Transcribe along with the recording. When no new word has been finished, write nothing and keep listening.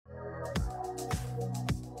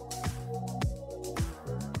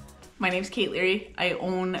My name's Kate Leary. I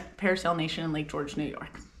own Parasail Nation in Lake George, New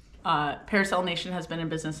York. Parasail Nation has been in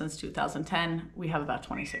business since 2010. We have about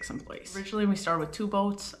 26 employees. Originally, we started with 2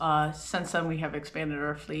 boats. Since then, we have expanded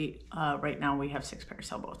our fleet. Right now, we have 6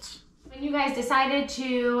 Parasail boats. When you guys decided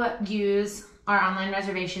to use our online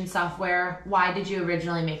reservation software, why did you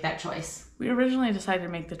originally make that choice? We originally decided to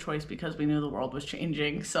make the choice because we knew the world was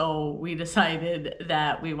changing. So we decided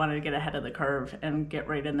that we wanted to get ahead of the curve and get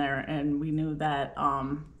right in there. And we knew that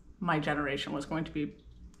my generation was going to be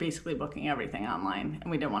basically booking everything online,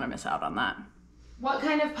 and we didn't want to miss out on that. What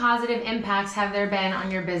kind of positive impacts have there been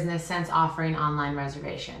on your business since offering online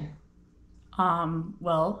reservation?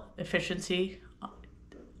 Well, efficiency.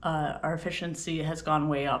 Our efficiency has gone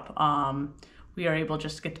way up. We are able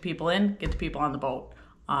just to get the people in, get the people on the boat.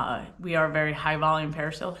 We are a very high volume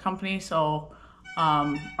parasail company, so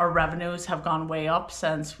our revenues have gone way up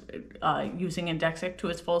since using Indexic to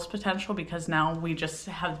its fullest potential, because now we just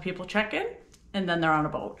have the people check in and then they're on a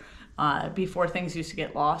boat. Before, things used to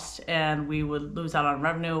get lost and we would lose out on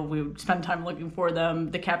revenue. We would spend time looking for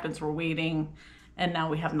them. The captains were waiting, and now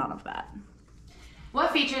we have none of that.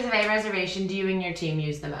 What features of aReservation do you and your team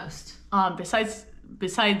use the most? Besides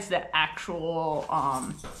the actual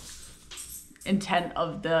intent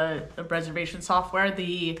of the reservation software,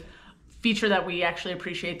 the feature that we actually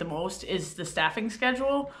appreciate the most is the staffing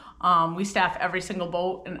schedule. We staff every single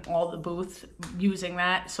boat and all the booths using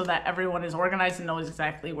that so that everyone is organized and knows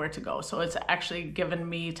exactly where to go. So it's actually given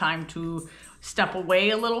me time to step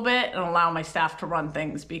away a little bit and allow my staff to run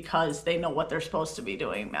things because they know what they're supposed to be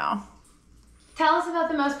doing now. Tell us about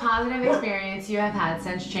the most positive experience you have had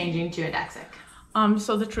since changing to Indexic.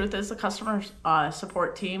 So the truth is, the customer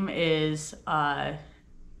support team is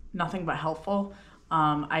nothing but helpful.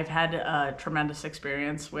 I've had a tremendous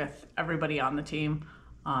experience with everybody on the team.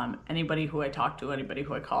 Anybody who I talk to, anybody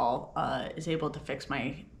who I call is able to fix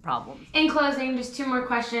my problems. In closing, just 2 more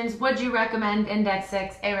questions. Would you recommend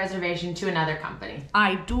Indexic's aReservation to another company?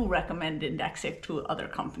 I do recommend Indexic to other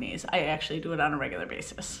companies. I actually do it on a regular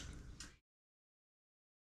basis.